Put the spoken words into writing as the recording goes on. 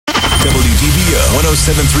WDBO,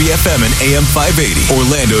 107.3 FM and AM 580.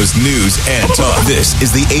 Orlando's news and talk. This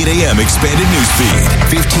is the 8 a.m. expanded news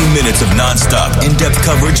feed. 15 minutes of nonstop, in-depth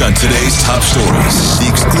coverage on today's top stories. The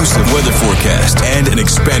exclusive weather forecast and an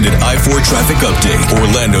expanded I-4 traffic update.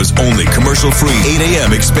 Orlando's only commercial-free 8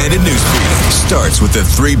 a.m. expanded news feed starts with the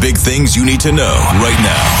 3 big things you need to know right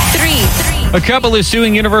now. 3. A couple is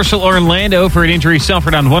suing Universal Orlando for an injury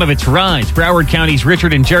suffered on one of its rides. Broward County's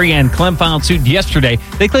Richard and Jerry Ann Clem filed suit yesterday.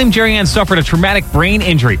 They claim Jerry Ann suffered a traumatic brain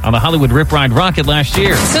injury on the Hollywood Rip Ride Rocket last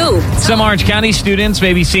year. Some Orange County students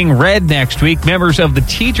may be seeing red next week. Members of the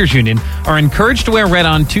Teachers Union are encouraged to wear red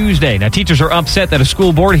on Tuesday. Now, teachers are upset that a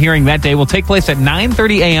school board hearing that day will take place at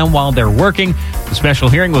 9:30 a.m. while they're working. The special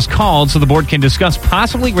hearing was called so the board can discuss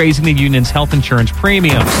possibly raising the union's health insurance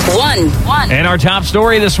premium. 1. And our top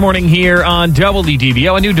story this morning here on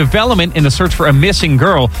WDBO, a new development in the search for a missing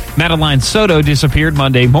girl. Madeline Soto disappeared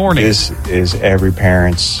Monday morning. This is every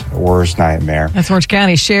parent's worst nightmare. That's Orange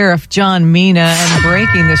County Sheriff John Mina. And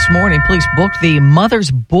breaking this morning, police booked the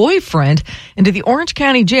mother's boyfriend into the Orange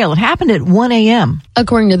County Jail. It happened at 1 a.m.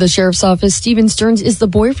 According to the sheriff's office, Steven Stearns is the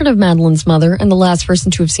boyfriend of Madeline's mother and the last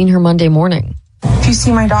person to have seen her Monday morning. If you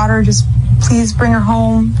see my daughter, just please bring her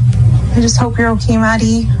home. I just hope you're okay,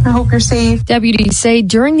 Maddie. I hope you're safe. Deputies say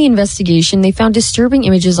during the investigation, they found disturbing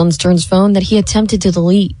images on Stearns' phone that he attempted to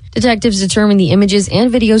delete. Detectives determined the images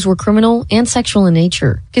and videos were criminal and sexual in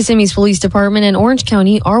nature. Kissimmee's Police Department and Orange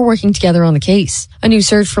County are working together on the case. A new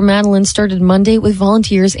search for Madeline started Monday with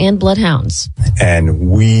volunteers and bloodhounds.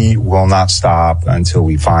 And we will not stop until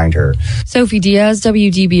we find her. Sophie Diaz,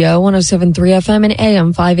 WDBO, 107.3 FM and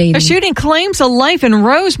AM 580. A shooting claims a life in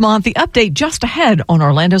Rosemont. The update just ahead on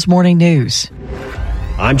Orlando's Morning News.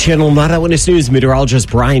 I'm Channel 9 Eyewitness News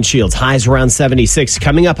meteorologist Brian Shields. Highs around 76.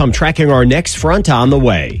 Coming up, I'm tracking our next front on the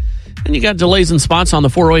way. And you got delays in spots on the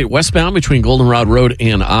 408 westbound between Goldenrod Road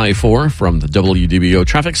and I-4 from the WDBO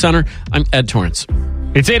Traffic Center. I'm Ed Torrance.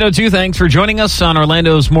 It's 8:02. Thanks for joining us on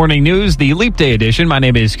Orlando's Morning News, the Leap Day edition. My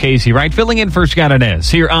name is Casey Wright, filling in for Scott Inez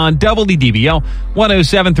here on WDBO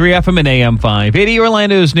 107.3 FM and AM 580,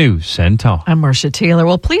 Orlando's News and Talk. I'm Marcia Taylor.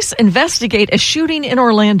 Well, police investigate a shooting in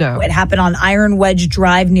Orlando. It happened on Iron Wedge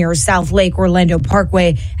Drive near South Lake Orlando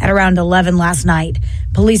Parkway at around 11 last night.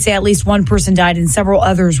 Police say at least one person died and several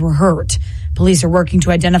others were hurt. Police are working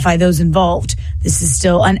to identify those involved. This is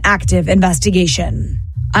still an active investigation.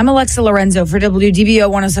 I'm Alexa Lorenzo for WDBO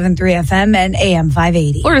 107.3 FM and AM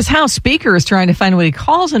 580. Florida's House Speaker is trying to find what he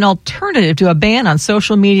calls an alternative to a ban on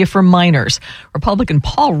social media for minors. Republican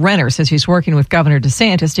Paul Renner says he's working with Governor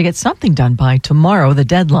DeSantis to get something done by tomorrow, the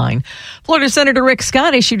deadline. Florida Senator Rick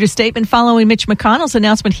Scott issued a statement following Mitch McConnell's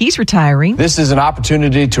announcement he's retiring. This is an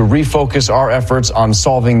opportunity to refocus our efforts on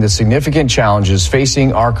solving the significant challenges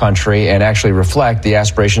facing our country and actually reflect the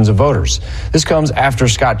aspirations of voters. This comes after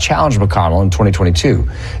Scott challenged McConnell in 2022.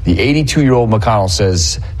 The 82-year-old McConnell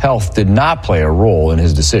says health did not play a role in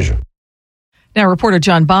his decision. Now, reporter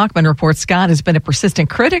John Bachman reports Scott has been a persistent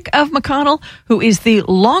critic of McConnell, who is the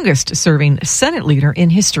longest-serving Senate leader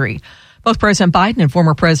in history. Both President Biden and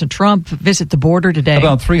former President Trump visit the border today.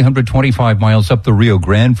 About 325 miles up the Rio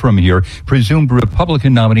Grande from here, presumed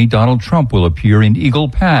Republican nominee Donald Trump will appear in Eagle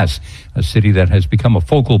Pass, a city that has become a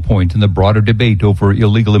focal point in the broader debate over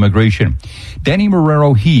illegal immigration. Danny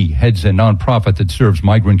Marrero, he heads a nonprofit that serves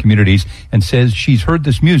migrant communities and says she's heard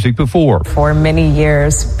this music before. For many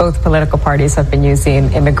years, both political parties have been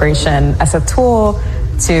using immigration as a tool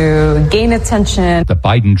to gain attention. The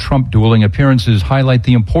Biden-Trump dueling appearances highlight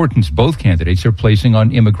the importance both candidates are placing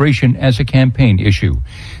on immigration as a campaign issue.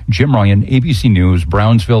 Jim Ryan, ABC News,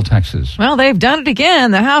 Brownsville, Texas. Well, they've done it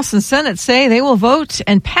again. The House and Senate say they will vote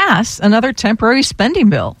and pass another temporary spending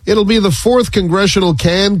bill. It'll be the fourth congressional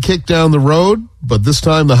can kicked down the road, but this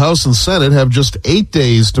time the House and Senate have just 8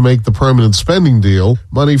 days to make the permanent spending deal.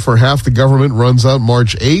 Money for half the government runs out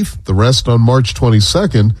March 8th, the rest on March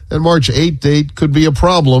 22nd, and March 8th date could be a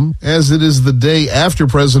problem, as it is the day after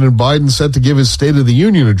President Biden set to give his State of the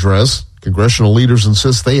Union address. Congressional leaders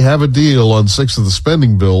insist they have a deal on 6 of the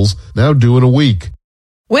spending bills, now due in a week.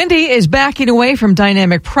 Wendy is backing away from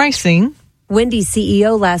dynamic pricing. Wendy's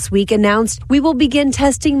CEO last week announced we will begin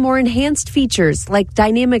testing more enhanced features like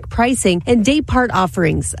dynamic pricing and day part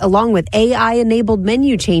offerings, along with AI-enabled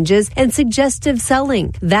menu changes and suggestive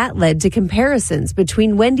selling. That led to comparisons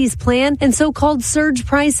between Wendy's plan and so-called surge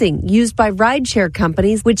pricing used by rideshare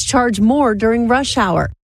companies, which charge more during rush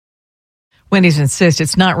hour. Wendy's insists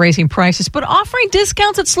it's not raising prices, but offering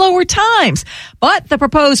discounts at slower times. But the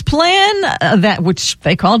proposed plan, that which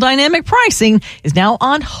they call dynamic pricing, is now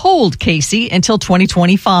on hold, Casey, until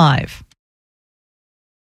 2025.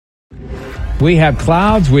 We have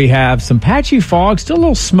clouds. We have some patchy fog. Still a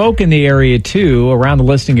little smoke in the area, too, around the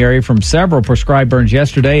listing area from several prescribed burns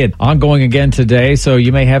yesterday and ongoing again today. So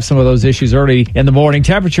you may have some of those issues early in the morning.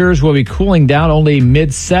 Temperatures will be cooling down only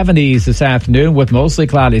mid-70s this afternoon with mostly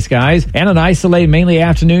cloudy skies and an isolated mainly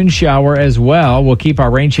afternoon shower as well. We'll keep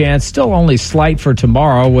our rain chance still only slight for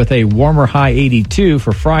tomorrow with a warmer high 82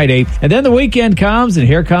 for Friday. And then the weekend comes, and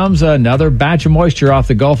here comes another batch of moisture off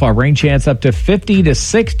the Gulf. Our rain chance up to 50 to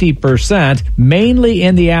 60%. Mainly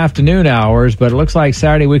in the afternoon hours, but it looks like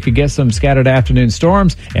Saturday we could get some scattered afternoon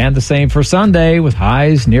storms, and the same for Sunday with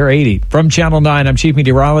highs near 80. From Channel 9, I'm Chief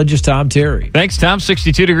Meteorologist Tom Terry. Thanks, Tom.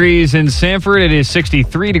 62 degrees in Sanford. It is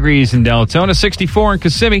 63 degrees in Deltona, 64 in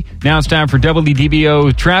Kissimmee. Now it's time for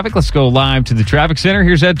WDBO traffic. Let's go live to the traffic center.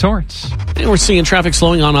 Here's Ed Torrance. And we're seeing traffic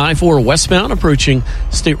slowing on I-4 westbound, approaching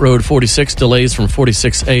State Road 46, delays from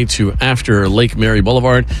 46A to after Lake Mary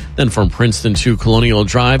Boulevard, then from Princeton to Colonial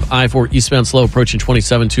Drive. I-4 eastbound slow approaching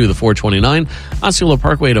 27 to the 429. Osceola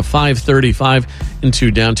Parkway to 535 into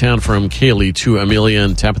downtown from Cayley to Amelia,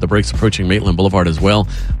 and tap of the brakes approaching Maitland Boulevard as well.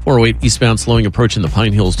 408 eastbound slowing approaching the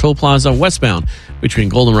Pine Hills Toll Plaza westbound between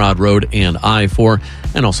Goldenrod Road and I-4,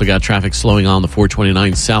 and also got traffic slowing on the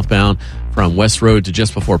 429 southbound from West Road to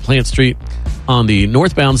just before Plant Street. On the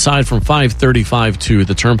northbound side from 535 to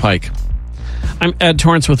the Turnpike. I'm Ed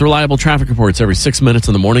Torrance with reliable traffic reports every 6 minutes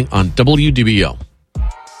in the morning on WDBO.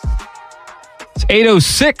 It's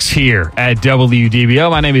 8:06 here at WDBO.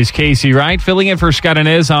 My name is Casey Wright, filling in for Scott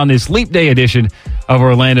Inez on this Leap Day edition of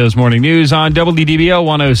Orlando's Morning News on WDBO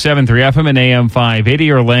 107.3 FM and AM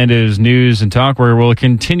 580, Orlando's News and Talk, where we're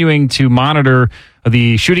continuing to monitor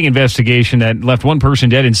the shooting investigation that left one person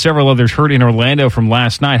dead and several others hurt in Orlando from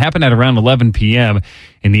last night. Happened at around 11 p.m.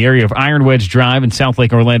 in the area of Iron Wedge Drive and South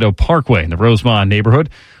Lake Orlando Parkway in the Rosemont neighborhood.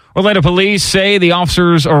 Orlando police say the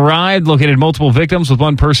officers arrived, located multiple victims with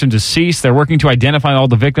one person deceased. They're working to identify all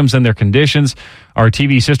the victims and their conditions. Our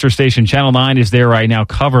TV sister station, Channel 9, is there right now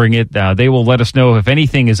covering it. They will let us know if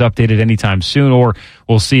anything is updated anytime soon, or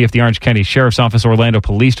we'll see if the Orange County Sheriff's Office, Orlando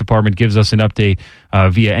Police Department gives us an update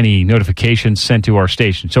via any notifications sent to our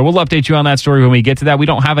station. So we'll update you on that story when we get to that. We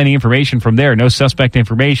don't have any information from there, no suspect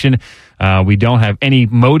information. We don't have any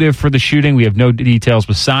motive for the shooting. We have no details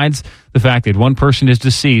besides the fact that one person is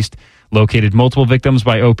deceased, located multiple victims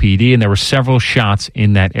by OPD, and there were several shots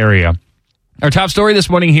in that area. Our top story this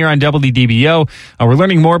morning here on WDBO, we're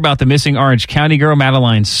learning more about the missing Orange County girl,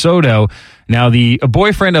 Madeline Soto. Now, the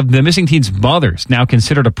boyfriend of the missing teen's mother is now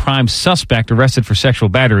considered a prime suspect, arrested for sexual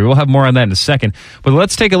battery. We'll have more on that in a second. But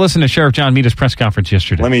let's take a listen to Sheriff John Mita's press conference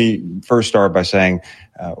yesterday. Let me first start by saying,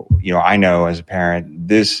 I know as a parent,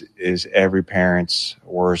 this is every parent's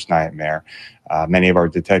worst nightmare. Many of our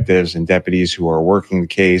detectives and deputies who are working the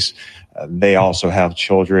case, they also have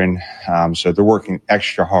children. So they're working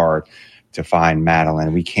extra hard to find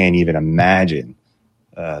Madeline. We can't even imagine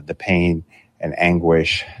the pain and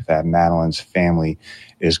anguish that Madeline's family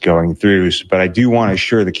is going through. But I do want to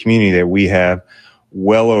assure the community that we have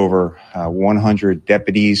well over 100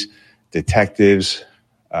 deputies, detectives,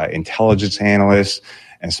 intelligence analysts,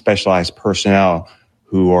 and specialized personnel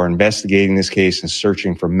who are investigating this case and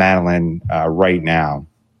searching for Madeline right now.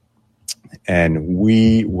 And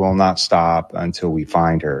we will not stop until we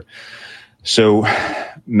find her. So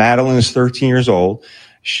Madeline is 13 years old.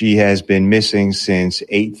 She has been missing since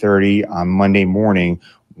 8:30 on Monday morning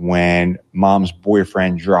when mom's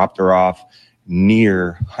boyfriend dropped her off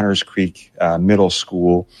near Hunters Creek Middle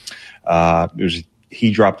School.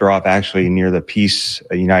 He dropped her off actually near the Peace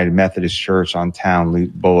United Methodist Church on Town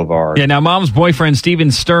Boulevard. Yeah, now mom's boyfriend,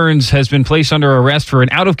 Steven Stearns, has been placed under arrest for an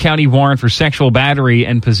out-of-county warrant for sexual battery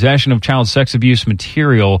and possession of child sex abuse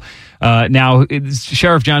material. Now,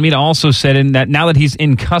 Sheriff John Mita also said that now that he's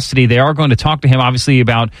in custody, they are going to talk to him, obviously,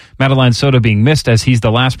 about Madeline Soto being missed, as he's the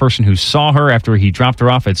last person who saw her after he dropped her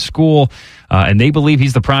off at school. And they believe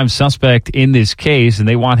he's the prime suspect in this case, and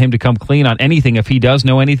they want him to come clean on anything if he does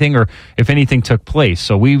know anything or if anything took place.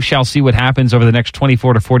 So we shall see what happens over the next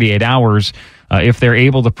 24 to 48 hours. If they're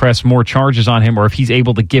able to press more charges on him, or if he's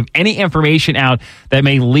able to give any information out that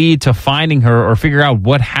may lead to finding her or figure out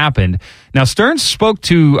what happened. Now, Stearns spoke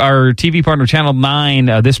to our TV partner, Channel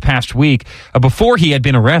 9, this past week before he had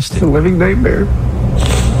been arrested. It's a living nightmare.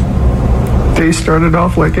 Day started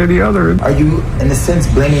off like any other. Are you, in a sense,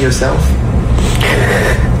 blaming yourself?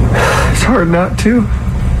 It's hard not to.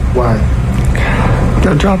 Why?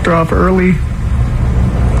 I dropped her off early.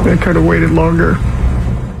 I could have waited longer.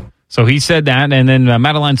 So he said that, and then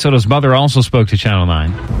Madeline Soto's mother also spoke to Channel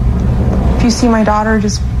 9. If you see my daughter,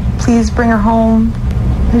 just please bring her home.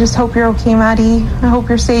 I just hope you're okay, Maddie. I hope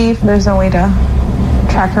you're safe. There's no way to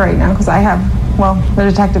track her right now because I have well, the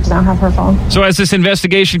detectives now have her phone. So as this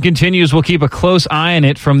investigation continues, we'll keep a close eye on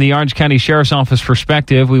it from the Orange County Sheriff's Office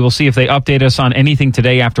perspective. We will see if they update us on anything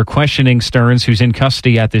today after questioning Stearns, who's in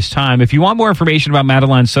custody at this time. If you want more information about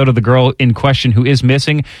Madeline Soto, the girl in question who is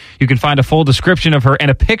missing, you can find a full description of her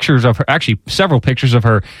and pictures of her, actually several pictures of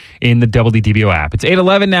her in the WDBO app. It's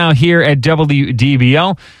 8:11 now here at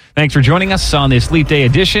WDBO. Thanks for joining us on this Leap Day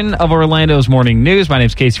edition of Orlando's Morning News. My name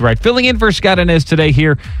is Casey Wright, filling in for Scott Inez today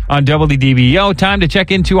here on WDBO. Time to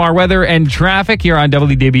check into our weather and traffic here on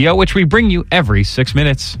WDBO, which we bring you every 6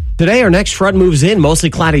 minutes. Today, our next front moves in. Mostly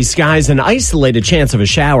cloudy skies, an isolated chance of a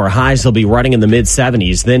shower. Highs will be running in the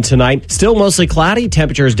mid-70s. Then tonight, still mostly cloudy.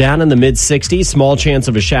 Temperatures down in the mid-60s. Small chance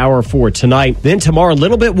of a shower for tonight. Then tomorrow, a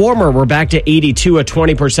little bit warmer. We're back to 82, a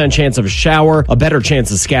 20% chance of a shower. A better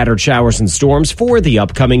chance of scattered showers and storms for the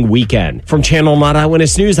upcoming weekend. From Channel 9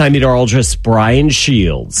 Eyewitness News, I'm meteorologist Brian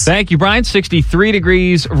Shields. Thank you, Brian. 63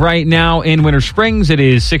 degrees right now in Winter Springs. It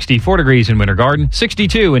is 64 degrees in Winter Garden.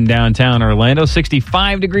 62 in downtown Orlando.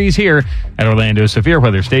 65 degrees here at Orlando's Severe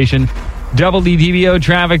Weather Station. WDBO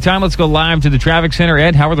traffic time. Let's go live to the traffic center.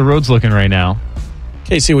 Ed, how are the roads looking right now?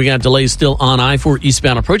 Casey, we got delays still on I-4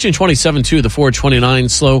 eastbound approaching 27-2, the 429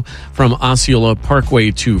 slow from Osceola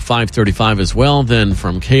Parkway to 535 as well. Then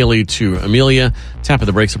from Cayley to Amelia, tap of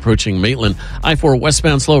the brakes approaching Maitland. I-4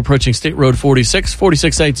 westbound slow approaching State Road 46,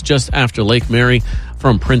 46-8 just after Lake Mary.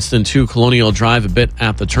 From Princeton to Colonial Drive, a bit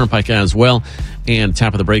at the Turnpike as well. And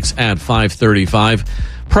tap of the brakes at 535.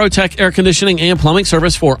 ProTech Air Conditioning and Plumbing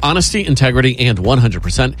Service for honesty, integrity, and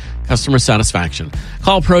 100% customer satisfaction.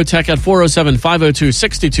 Call ProTech at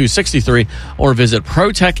 407-502-6263 or visit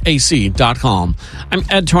ProTechAC.com. I'm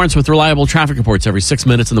Ed Torrance with reliable traffic reports every 6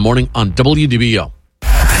 minutes in the morning on WDBO.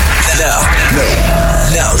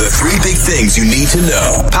 Now the three big things you need to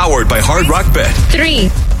know. Powered by Hard Rock Bet. 3.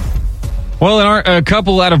 Well, a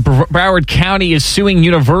couple out of Broward County is suing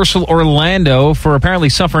Universal Orlando for apparently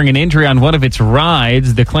suffering an injury on one of its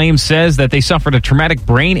rides. The claim says that they suffered a traumatic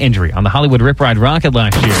brain injury on the Hollywood Rip Ride Rocket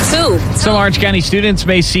last year. Some Orange County students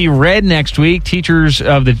may see red next week.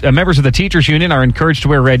 Members of the teachers union are encouraged to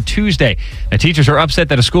wear red Tuesday. Now, teachers are upset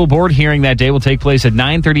that a school board hearing that day will take place at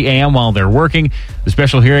 9:30 a.m. while they're working. The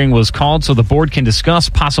special hearing was called so the board can discuss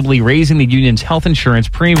possibly raising the union's health insurance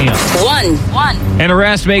premium. One. An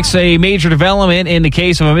arrest makes a major development in the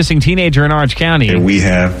case of a missing teenager in Orange County. We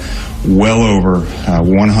have well over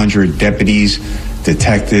 100 deputies,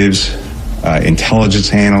 detectives,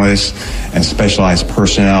 intelligence analysts, and specialized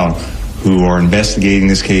personnel who are investigating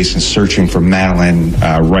this case and searching for Madeline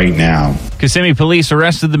right now. Kissimmee police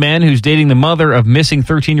arrested the man who's dating the mother of missing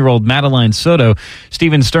 13-year-old Madeline Soto.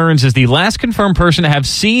 Stephen Stearns is the last confirmed person to have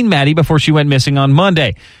seen Maddie before she went missing on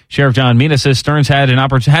Monday. Sheriff John Mina says Stearns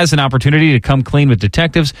has an opportunity to come clean with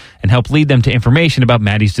detectives and help lead them to information about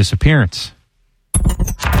Maddie's disappearance.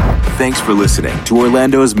 Thanks for listening to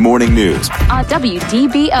Orlando's Morning News on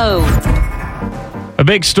WDBO. A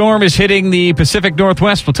big storm is hitting the Pacific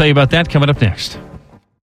Northwest. We'll tell you about that coming up next.